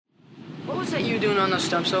What you doing on those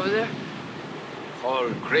stumps over there?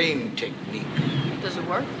 Called crane technique. Does it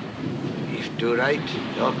work? If do right,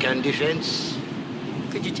 you can defense.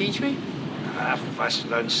 Could you teach me? First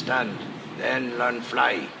learn stand, then learn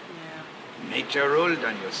fly. Yeah. Nature ruled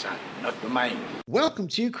on you, son, not mine. Welcome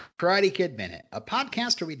to Karate Kid Minute, a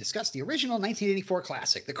podcast where we discuss the original 1984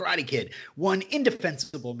 classic, The Karate Kid, one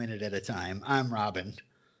indefensible minute at a time. I'm Robin.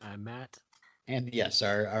 I'm Matt. And yes,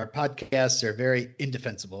 our podcasts are very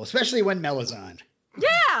indefensible, especially when Mel is on.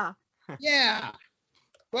 Yeah. Yeah.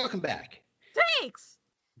 Welcome back. Thanks.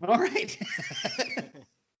 All right.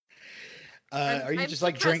 Are you just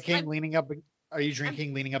like drinking, leaning up? Are you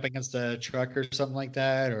drinking, leaning up against a truck or something like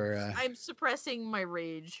that? Or I'm suppressing my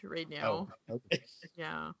rage right now. Oh, okay.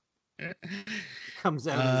 Yeah. Comes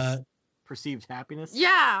out as perceived happiness.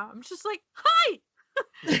 Yeah. I'm just like, hi.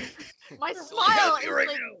 My smile is right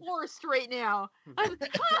like now. forced right now. I sound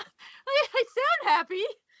happy,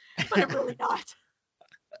 but I'm really not.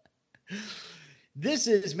 This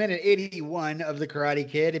is minute 81 of The Karate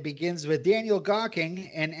Kid. It begins with Daniel gawking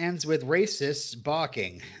and ends with racists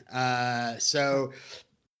balking.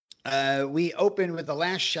 We open with the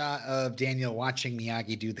last shot of Daniel watching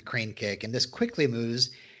Miyagi do the crane kick, and this quickly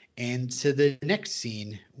moves into the next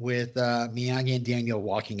scene with Miyagi and Daniel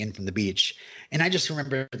walking in from the beach. And I just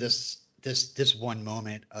remember this one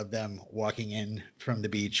moment of them walking in from the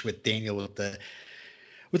beach with Daniel with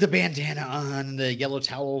the bandana on, the yellow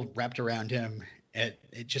towel wrapped around him. I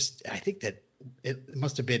think that it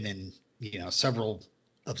must have been in, several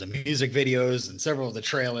of the music videos and several of the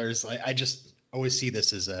trailers. I just always see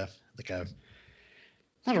this as not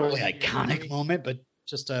a really iconic moment, but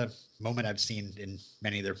just a moment I've seen in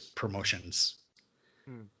many of their promotions.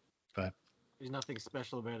 But there's nothing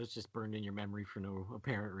special about it. It's just burned in your memory for no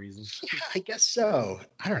apparent reason. Yeah, I guess so.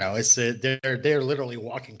 I don't know. It's they're literally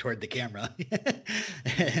walking toward the camera,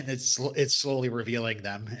 and it's slowly revealing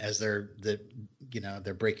them as they're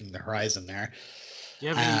breaking the horizon there. Do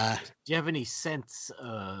you have any scents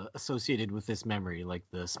associated with this memory, like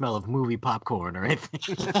the smell of movie popcorn or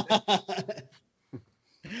anything?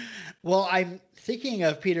 Well, I'm thinking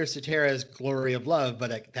of Peter Cetera's Glory of Love,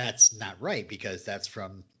 but that's not right because that's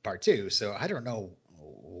from part 2. So I don't know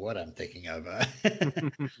what I'm thinking of.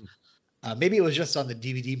 Maybe it was just on the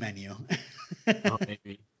DVD menu. Oh,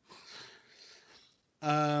 maybe.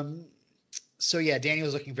 So yeah,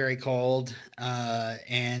 Daniel's looking very cold,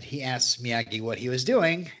 and he asks Miyagi what he was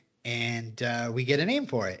doing, and we get a name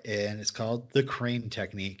for it, and it's called the crane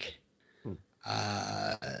technique.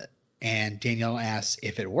 And Daniel asks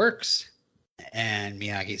if it works, and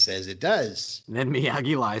Miyagi says it does. And then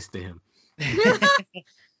Miyagi lies to him.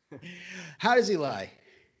 How does he lie?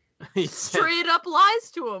 He Straight up lies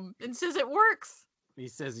to him and says it works. He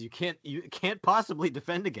says you can't possibly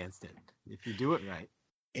defend against it if you do it right.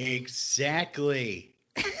 Exactly.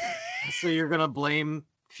 So you're gonna blame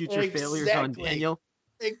future failures on Daniel?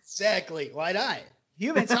 Exactly. Why not?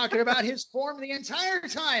 You've been talking about his form the entire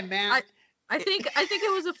time, man. I think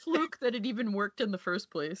it was a fluke that it even worked in the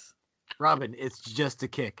first place. Robin, it's just a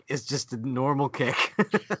kick. It's just a normal kick.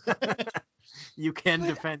 You can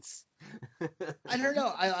defense. I don't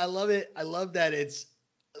know. I love it. I love that it's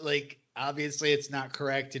like, obviously it's not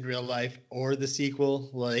correct in real life or the sequel,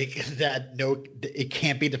 like that. No, it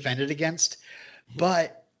can't be defended against.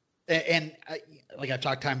 But, like I've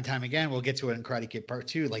talked time and time again, we'll get to it in Karate Kid Part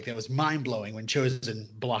 2. Like that was mind blowing when Chozen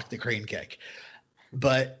blocked the crane kick.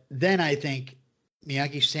 But then I think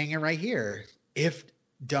Miyagi's saying it right here. If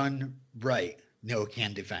done right, no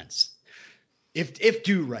can defense. If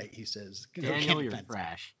do right, he says. No Daniel, can you're defense.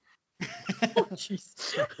 trash. Oh,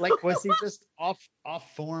 jeez. Like, was he just off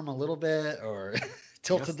form a little bit, or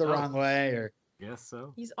tilted the wrong way, or? Guess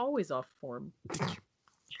so. He's always off form.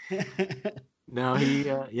 No,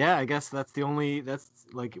 I guess that's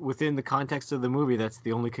like within the context of the movie, that's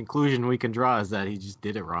the only conclusion we can draw, is that he just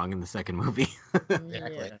did it wrong in the second movie.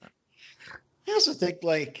 Exactly. Yeah. I also think,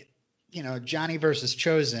 like, Johnny versus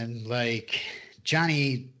Chozen, like,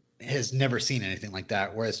 Johnny has never seen anything like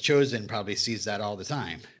that, whereas Chozen probably sees that all the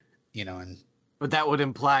time, and. But that would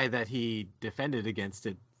imply that he defended against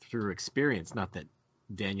it through experience, not that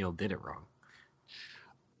Daniel did it wrong.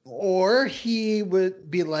 Or he would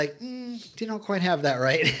be like, you don't quite have that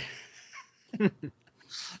right.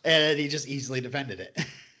 And he just easily defended it.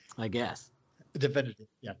 I guess. Defended it,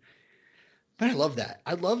 yeah. But I love that.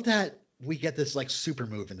 I love that we get this, like, super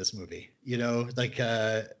move in this movie. Like,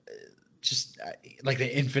 just like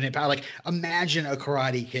the infinite power. Like, imagine a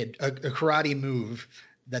Karate Kid, a karate move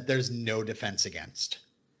that there's no defense against.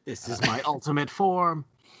 This is my ultimate form.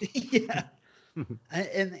 Yeah.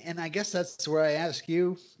 And I guess that's where I ask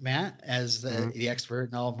you, Matt, as the expert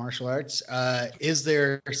in all martial arts, is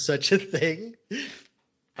there such a thing?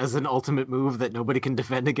 As an ultimate move that nobody can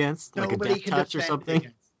defend against, like a Nobody death can touch or defend something?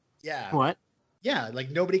 against- Yeah. What? Yeah, like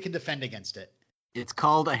nobody can defend against it. It's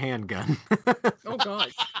called a handgun. Oh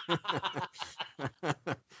God.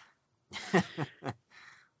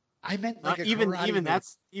 I meant like a even karate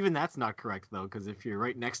move. that's not correct though, because if you're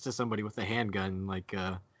right next to somebody with a handgun, like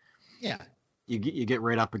Yeah. you get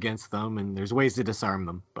right up against them, and there's ways to disarm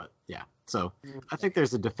them. But yeah, so I think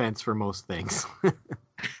there's a defense for most things.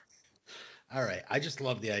 All right. I just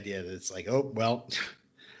love the idea that it's like, oh well,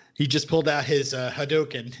 he just pulled out his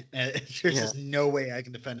Hadouken. There's just no way I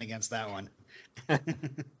can defend against that one.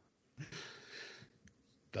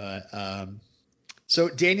 But so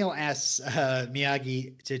Daniel asks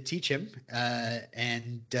Miyagi to teach him,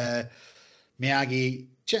 and Miyagi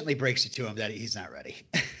gently breaks it to him that he's not ready.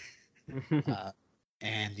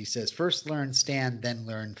 And he says, first learn stand, then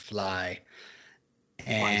learn fly.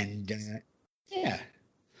 And yeah.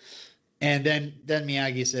 And then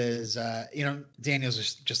Miyagi says,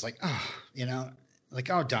 Daniel's just like, oh, like,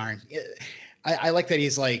 oh, darn. I like that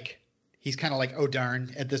he's kind of like, oh,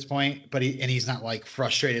 darn at this point, but he's not like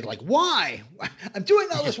frustrated, like, why? I'm doing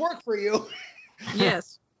all this work for you.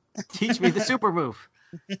 Yes. Teach me the super move.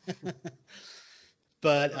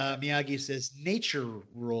 But Miyagi says, nature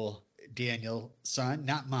rule, Daniel, son,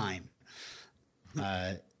 not mine.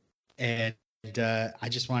 And I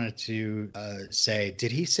just wanted to say,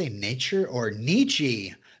 did he say nature or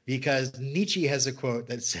Nietzsche? Because Nietzsche has a quote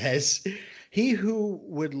that says, he who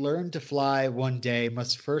would learn to fly one day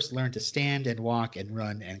must first learn to stand and walk and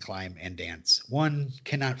run and climb and dance. One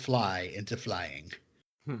cannot fly into flying.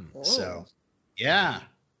 So, yeah.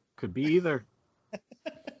 Could be either.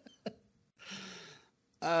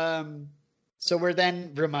 So we're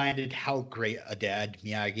then reminded how great a dad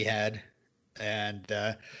Miyagi had. And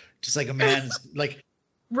just like a man's like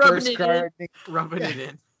Rubbing first it in. gardening. Rubbing it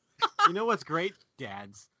in. You know what's great?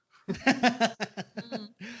 Dads.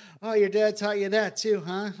 Oh, your dad taught you that too,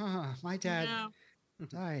 huh? Oh, my dad No.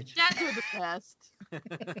 died. Dads are the best.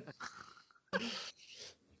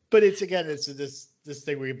 But it's this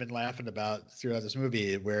thing we've been laughing about throughout this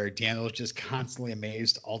movie, where Daniel's just constantly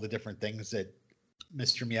amazed all the different things that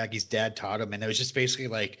Mr. Miyagi's dad taught him, and it was just basically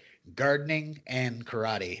like gardening and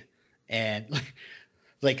karate, and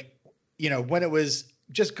like when it was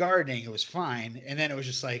just gardening, it was fine, and then it was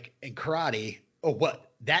just like in karate. Oh,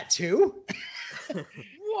 what? That too?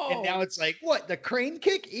 Whoa. And now it's like, what? The crane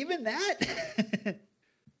kick? Even that?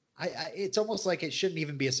 It's almost like it shouldn't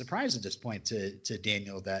even be a surprise at this point to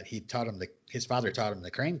Daniel that his father taught him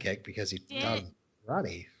the crane kick because he taught him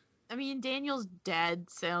karate. I mean, Daniel's dad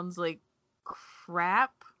sounds like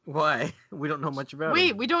crap. Why? We don't know much about him.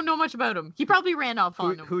 Wait, we don't know much about him. He probably ran off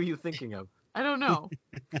on him. Who are you thinking of? I don't know.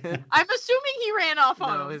 I'm assuming he ran off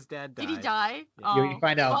on No, him. his dad died. Did he die? Yeah. Oh. You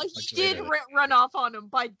find out Well, much he did later. run off on him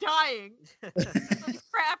by dying. That's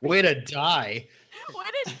crappy. Way to die. Way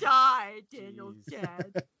to die, Daniel's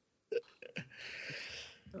dad.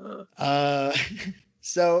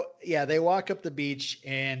 So yeah, they walk up the beach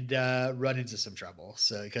and run into some trouble.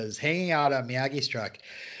 So because hanging out on Miyagi's truck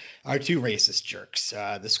are two racist jerks.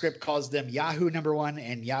 The script calls them Yahoo number 1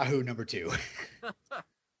 and Yahoo number 2.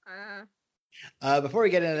 Before we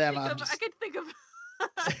get into them, I could think of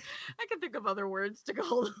I could think of other words to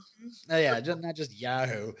call them. oh yeah, not just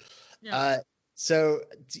Yahoo. Yeah. So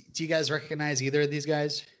do you guys recognize either of these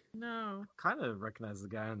guys? No. Kind of recognize the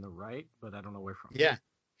guy on the right, but I don't know where from. Yeah.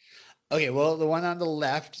 Okay, well, the one on the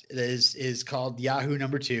left is called Yahoo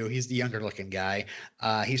number 2. He's the younger looking guy.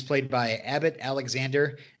 He's played by Abbott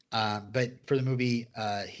Alexander. But for the movie,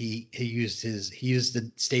 he used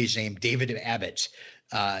the stage name David Abbott.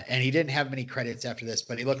 And he didn't have many credits after this,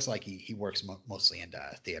 but he looks like he works mostly in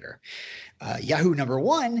theater. Yahoo number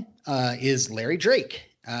 1 is Larry Drake.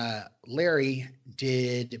 Larry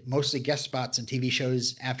did mostly guest spots in TV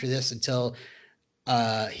shows after this until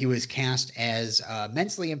he was cast as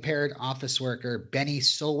mentally impaired office worker Benny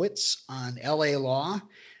Solwitz on LA Law,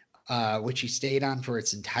 which he stayed on for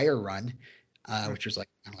its entire run, which was like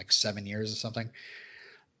 7 years or something.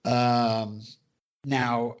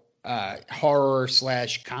 Now, horror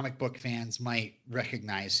 / comic book fans might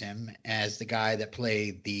recognize him as the guy that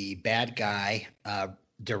played the bad guy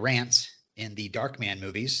Durant in the Darkman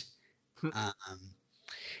movies.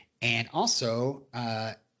 And also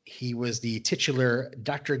he was the titular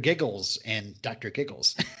Dr. Giggles in Dr.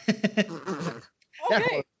 Giggles.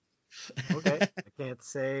 Okay. Okay. I can't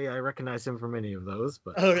say I recognize him from any of those,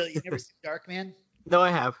 but Oh, really? You never seen Darkman? no, I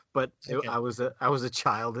have. But Okay. I was a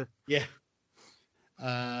child. Yeah.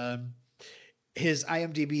 his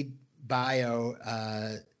IMDb bio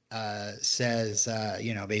says,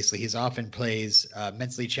 basically he's often plays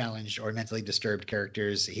mentally challenged or mentally disturbed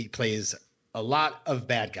characters. He plays a lot of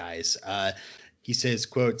bad guys. He says,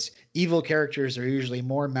 quotes, evil characters are usually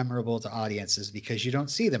more memorable to audiences because you don't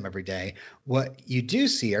see them every day. What you do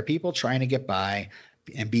see are people trying to get by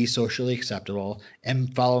and be socially acceptable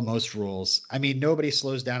and follow most rules. I mean, nobody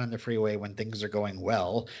slows down on the freeway when things are going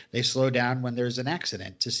well. They slow down when there's an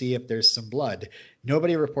accident to see if there's some blood.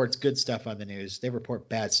 Nobody reports good stuff on the news. They report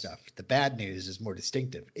bad stuff. The bad news is more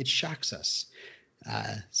distinctive. It shocks us.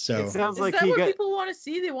 So It sounds Is like that he what got. people want to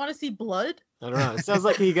see? They want to see blood? I don't know. It sounds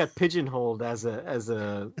like he got pigeonholed as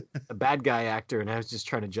a bad guy actor, and I was just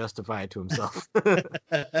trying to justify it to himself.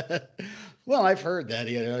 well, I've heard that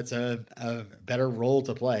it's a better role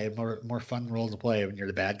to play, more fun role to play when you're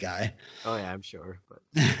the bad guy. Oh yeah, I'm sure.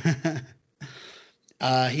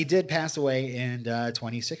 But he did pass away in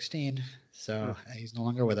 2016, so he's no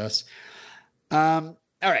longer with us. All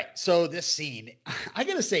right, so this scene, I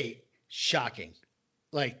gotta say, shocking.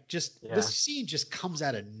 Like, this scene just comes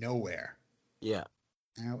out of nowhere. yeah,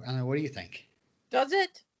 I don't know, what do you think? Does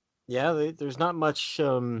it? yeah. There's not much.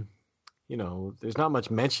 There's not much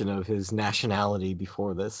mention of his nationality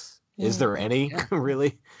before this. Is there any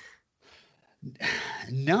really?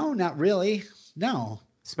 No, not really. No.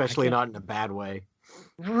 Especially not in a bad way.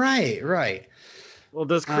 Right. Well,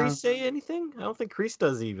 does Kreese say anything? I don't think Kreese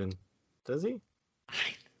does even. Does he?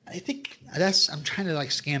 I think I'm trying to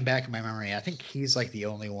like scan back in my memory. I think he's like the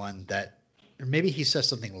only one that, or maybe he says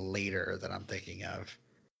something later that I'm thinking of.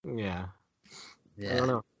 Yeah. I don't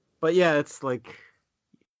know. But yeah, it's like,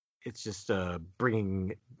 it's just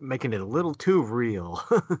making it a little too real.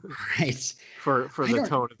 Right. For the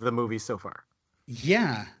tone of the movie so far.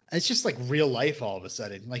 Yeah. It's just like real life all of a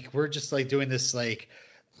sudden. Like we're just like doing this like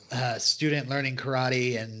student learning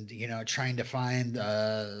karate and, trying to find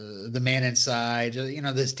the man inside,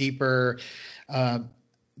 this deeper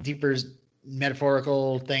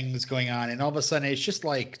metaphorical things going on. And all of a sudden it's just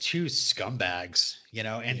like two scumbags,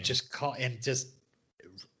 and just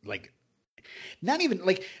like, not even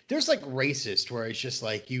like there's like racist where it's just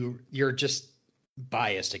like you're just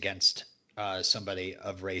biased against somebody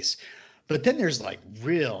of race, but then there's like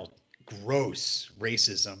real gross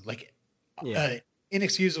racism, like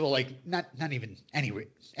inexcusable, like not even any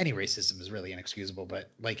racism is really inexcusable, but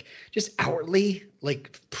like just outwardly,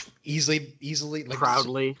 like easily, like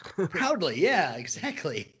proudly, yeah,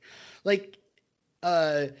 exactly. Like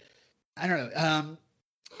I don't know.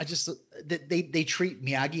 I just they treat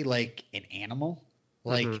Miyagi like an animal,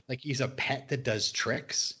 like he's a pet that does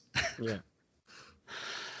tricks. Yeah.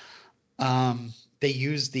 They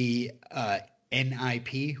use the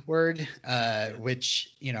NIP word,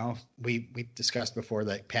 which we discussed before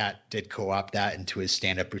that Pat did co-opt that into his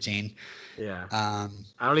stand-up routine. Yeah. I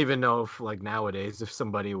don't even know if like nowadays if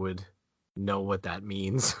somebody would know what that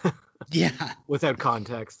means. Yeah. Without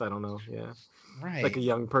context, I don't know. Yeah. Right. Like a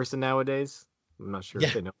young person nowadays. I'm not sure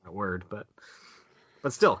if they know that word, but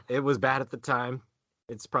still, it was bad at the time.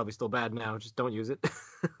 It's probably still bad now. Just don't use it.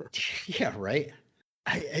 Yeah, right.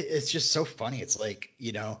 It's just so funny. It's like,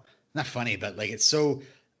 not funny, but like it's so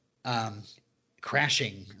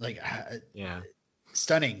crashing, like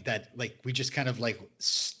stunning that like we just kind of like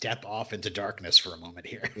step off into darkness for a moment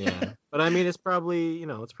here. Yeah. But I mean, it's probably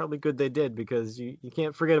good they did, because you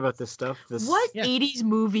can't forget about this stuff. What 80s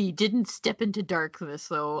movie didn't step into darkness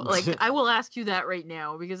though? Like, I will ask you that right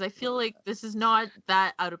now, because I feel like this is not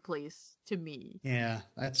that out of place to me. Yeah,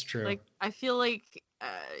 that's true. Like, I feel like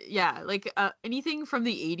anything from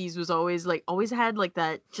the 80s was always had like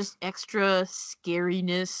that just extra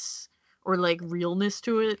scariness or like realness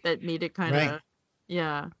to it that made it kind of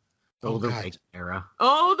the Reagan era.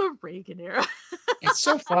 Oh, the Reagan era. It's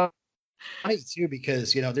so fun too,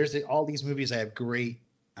 because there's all these movies I have great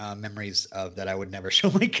memories of that I would never show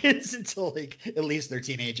my kids until like at least they're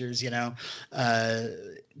teenagers,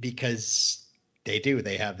 because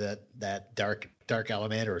they have that dark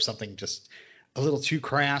element or something just a little too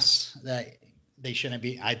crass that they shouldn't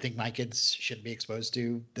be. I think my kids shouldn't be exposed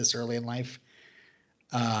to this early in life.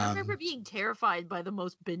 I remember being terrified by the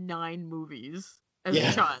most benign movies as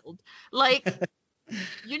a child. Like,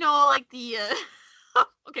 like the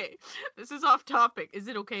okay, this is off topic. Is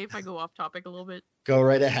it okay if I go off topic a little bit? Go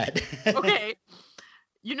right ahead. Okay.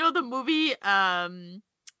 The movie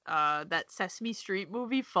that Sesame Street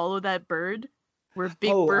movie, Follow That Bird, where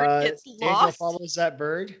Big Bird gets lost. Daniel follows that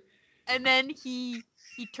bird. And then he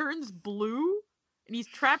turns blue and he's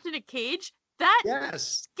trapped in a cage. That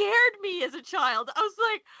scared me as a child. I was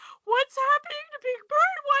like, what's happening to Big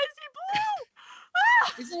Bird? Why is he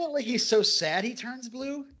blue? Isn't it like he's so sad he turns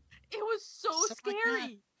blue? It was so Something like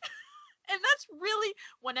scary. And that's really,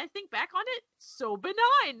 when I think back on it, so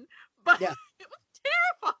benign. But Yeah. it was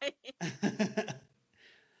terrifying.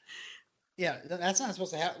 Yeah, that's not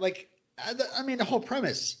supposed to happen. Like, I mean, the whole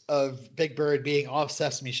premise of Big Bird being off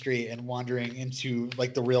Sesame Street and wandering into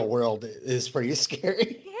like the real world is pretty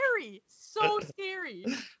scary. Scary. So scary.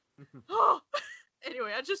 Oh.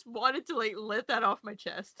 Anyway, I just wanted to like let that off my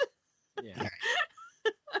chest. Yeah.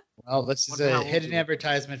 Well, this is a hidden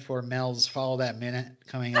advertisement for Mel's Follow That Minute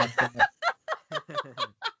coming up. My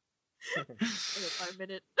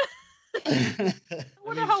minute. I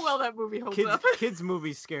wonder how well that movie holds up. Kids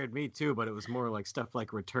movies scared me too, but it was more like stuff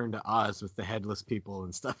like Return to Oz with the headless people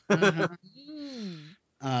and stuff. The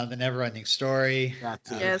Never-Ending Story.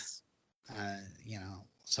 Yes. You know,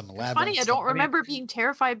 some Labyrinth. It's funny, I don't remember being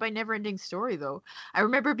terrified by Never-Ending Story though. I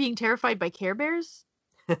remember being terrified by Care Bears.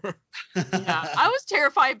 Yeah, I was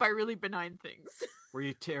terrified by really benign things. Were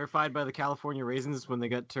you terrified by the California Raisins when they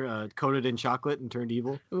got coated in chocolate and turned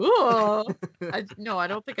evil? Ooh. No, I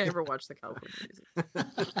don't think I ever watched the California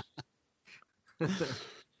Raisins.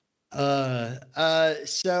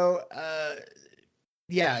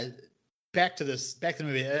 Yeah, back to the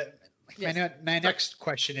movie. Yes. My next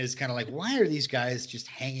question is kind of like, why are these guys just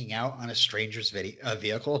hanging out on a stranger's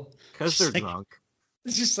vehicle? Because they're drunk.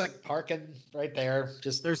 It's just like parking right there.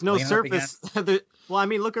 Just there's no surface. Well, I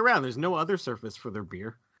mean, look around. There's no other surface for their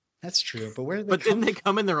beer. That's true, but where? Did they but didn't they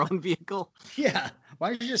come in their own vehicle? Yeah. Why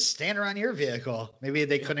don't you just stand around your vehicle? Maybe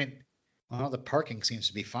they couldn't. Well, the parking seems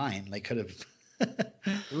to be fine. They could have.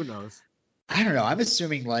 Who knows? I don't know. I'm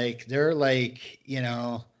assuming like they're like, you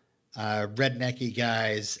know, rednecky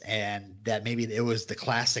guys, and that maybe it was the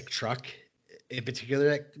classic truck in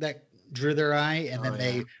particular that drew their eye, and then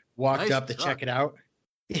they walked up to check it out.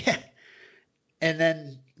 Yeah. And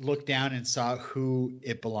then looked down and saw who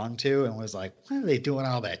it belonged to and was like, why are they doing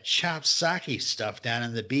all that chopped sake stuff down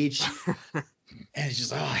on the beach? And it's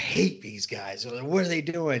just, I hate these guys. What are they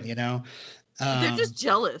doing, you know? They're just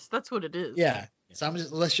jealous. That's what it is. Yeah. So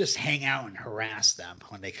let's just hang out and harass them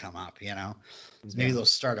when they come up, you know? So maybe they'll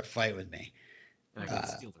start a fight with me. I can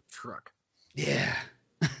steal the truck. Yeah.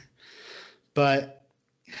 But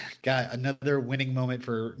got another winning moment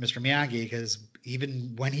for Mr. Miyagi, because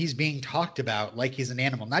even when he's being talked about like he's an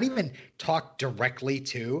animal, not even talked directly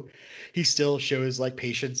to, he still shows like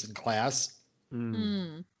patience and class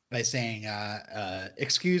by saying,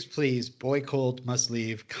 excuse please, boy cold must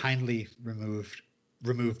leave, kindly remove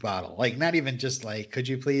bottle. Like not even just like, could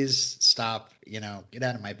you please stop, you know, get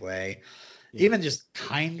out of my way. Yeah. Even just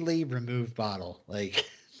kindly remove bottle. Like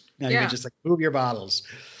not even just like move your bottles.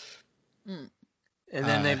 And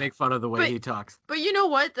then they make fun of the way he talks. But you know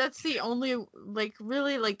what? That's the only, like,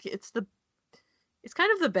 really, like, it's kind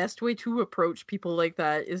of the best way to approach people like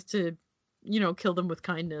that is to, you know, kill them with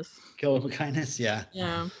kindness. Kill them with kindness, yeah.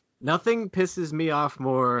 Yeah. Nothing pisses me off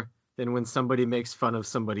more than when somebody makes fun of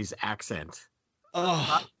somebody's accent.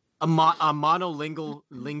 Oh. A monolingual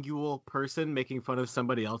person making fun of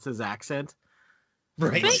somebody else's accent.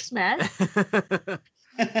 Right. Thanks, Matt.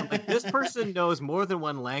 Like, this person knows more than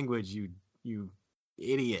one language, you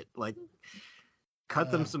idiot. Like,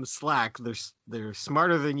 cut them some slack. They're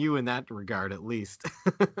smarter than you in that regard, at least.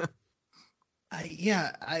 The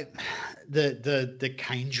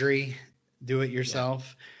kindry do it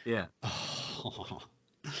yourself. Yeah. Oh.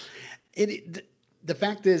 The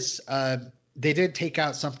fact is, they did take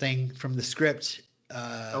out something from the script.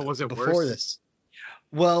 Was it before worse? This?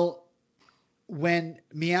 Well, when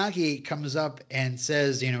Miyagi comes up and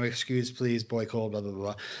says, you know, excuse please, boy cold, blah blah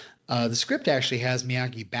blah. The script actually has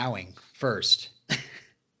Miyagi bowing first.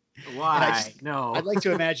 Why? No. I'd like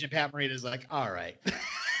to imagine Pat Morita's like, all right.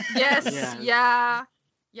 Yes. Yeah.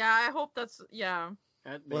 I hope that's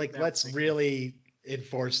Like, let's really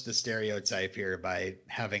enforce the stereotype here by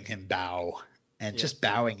having him bow, and just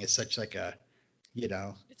bowing is such like a, you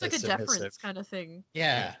know, it's like a deference kind of thing.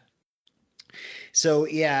 Yeah. So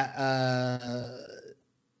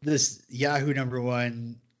this Yahoo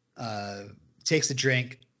 #1 takes a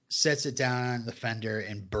drink, sets it down on the fender,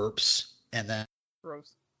 and burps, and then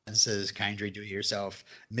gross. And says, kindly do it yourself,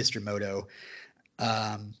 Mr. Moto.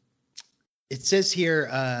 It says here,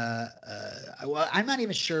 well, I'm not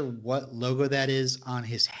even sure what logo that is on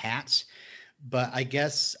his hat, but I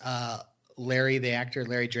guess Larry, the actor,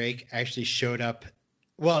 Larry Drake, actually showed up.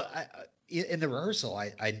 Well, in the rehearsal,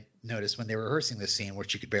 I noticed when they were rehearsing this scene,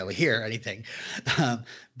 which you could barely hear anything,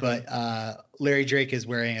 but Larry Drake is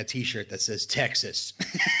wearing a T-shirt that says Texas.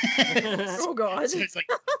 Oh God! So it's like,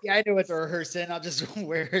 yeah, I know what they're rehearsing. I'll just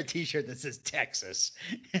wear a T-shirt that says Texas.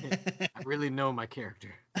 I really know my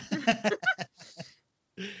character.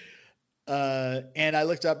 And I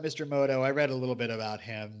looked up Mr. Moto. I read a little bit about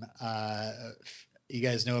him. You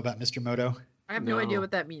guys know about Mr. Moto? I have no idea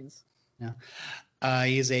what that means. No.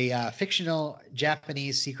 He's a fictional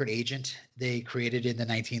Japanese secret agent they created in the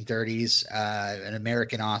 1930s. An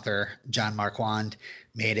American author, John Marquand,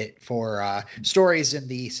 made it for stories in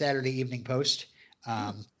the Saturday Evening Post.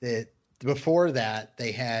 Before that,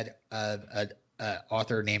 they had an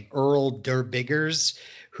author named Earl Durr Biggers,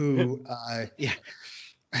 who,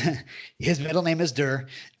 his middle name is Durr,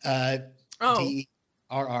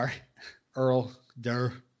 D-R-R, Earl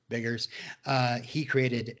Durr Biggers. He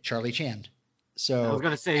created Charlie Chan. So I was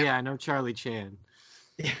going to say, I know Charlie Chan.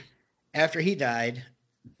 After he died,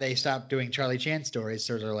 they stopped doing Charlie Chan stories.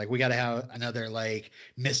 So they're like, we got to have another like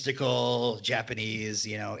mystical Japanese,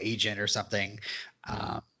 agent or something.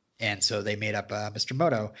 And so they made up Mr.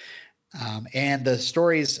 Moto. And the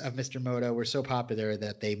stories of Mr. Moto were so popular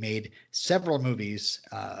that they made several movies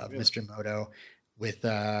of Mr. Moto with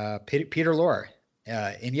Peter Lorre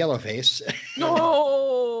in Yellowface.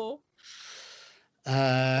 No.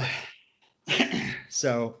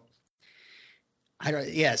 So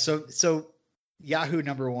So Yahoo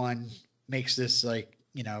 #1 makes this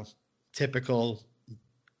typical,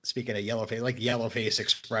 speaking of Yellowface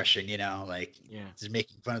expression, just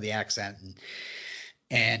making fun of the accent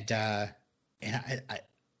and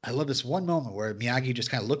I love this one moment where Miyagi just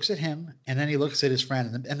kind of looks at him and then he looks at his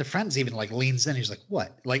friend and the friend's even leans in. He's like,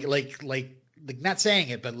 what? Like not saying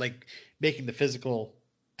it, but making the physical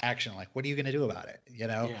action. Like, what are you going to do about it?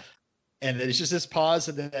 Yeah. And then it's just this pause,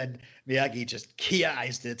 and then Miyagi just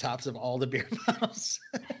ki-eyes the tops of all the beer bottles.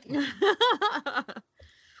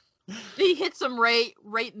 He hits them right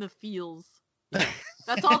in the feels.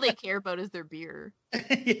 That's all they care about is their beer.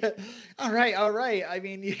 Yeah. All right. I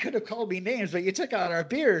mean, you could have called me names, but you took out our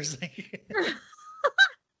beers. I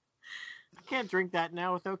can't drink that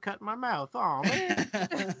now without cutting my mouth. Oh man.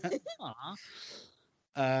 Aw.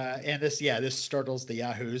 And this startles the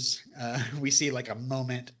Yahoos. We see a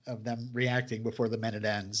moment of them reacting before the minute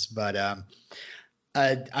ends, but I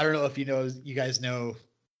don't know if you guys know,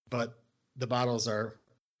 but the bottles are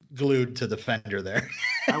glued to the fender there.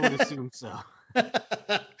 I would assume so.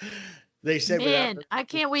 They said, man, I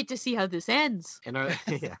can't wait to see how this ends. And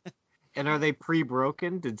are they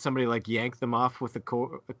pre-broken? Did somebody yank them off with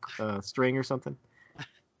a string or something?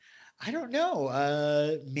 I don't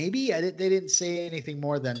know. Maybe they didn't say anything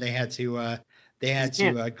more than they had to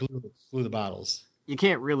glue the bottles. You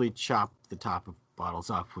can't really chop the top of bottles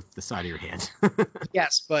off with the side of your hand.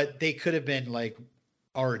 Yes, but they could have been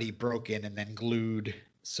already broken and then glued.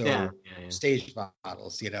 So staged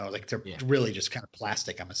bottles, they're really just kind of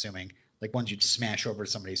plastic. I'm assuming ones you'd smash over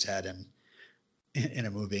somebody's head in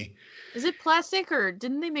a movie. Is it plastic or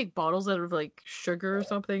didn't they make bottles out of sugar or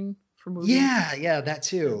something? For movies? Yeah, that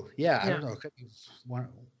too. Yeah, I don't know. It could be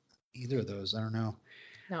either of those. I don't know.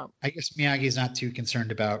 No. I guess Miyagi's not too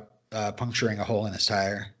concerned about puncturing a hole in his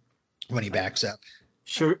tire when he backs up.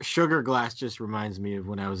 Sugar glass just reminds me of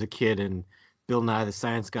when I was a kid and Bill Nye the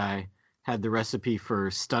Science Guy had the recipe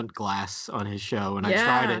for stunt glass on his show, and I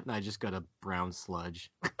tried it and I just got a brown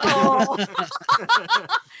sludge. Oh,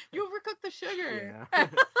 you overcooked the sugar.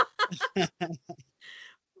 Yeah.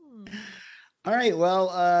 All right.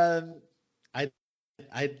 Well,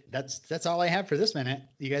 that's all I have for this minute.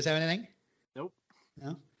 You guys have anything? Nope. No.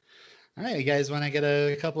 All right. You guys want to get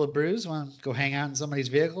a couple of brews? Want to go hang out in somebody's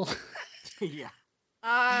vehicle? Yeah.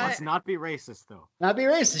 Let's not be racist, though. Not be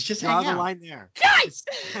racist. Just hang out. Draw the line there. Guys!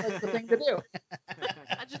 That's the thing to do.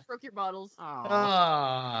 I just broke your bottles.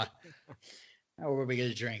 Now what are we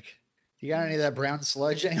gonna drink? You got any of that brown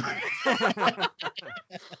sludge anywhere?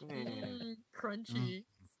 Crunchy,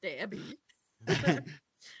 stabby.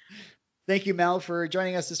 Thank you, Mel, for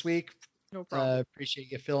joining us this week. No problem.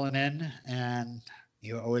 Appreciate you filling in, and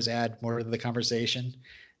you always add more to the conversation.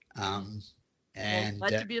 And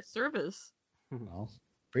glad to be of service. Well,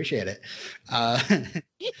 appreciate it.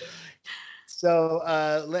 So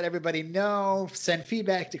let everybody know. Send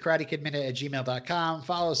feedback to KarateKidMinute@gmail.com.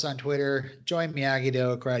 Follow us on Twitter. Join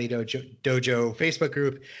Miyagi-Do Karate Dojo Facebook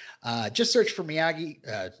group. Just search for Miyagi,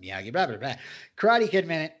 blah, blah, blah. Karate Kid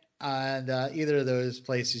Minute on either of those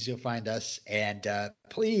places. You'll find us. And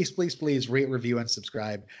please rate, review, and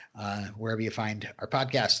subscribe wherever you find our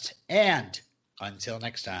podcast. And until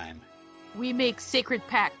next time. We make sacred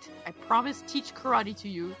pact. I promise teach karate to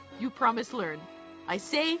you. You promise learn. I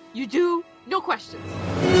say, you do, no questions.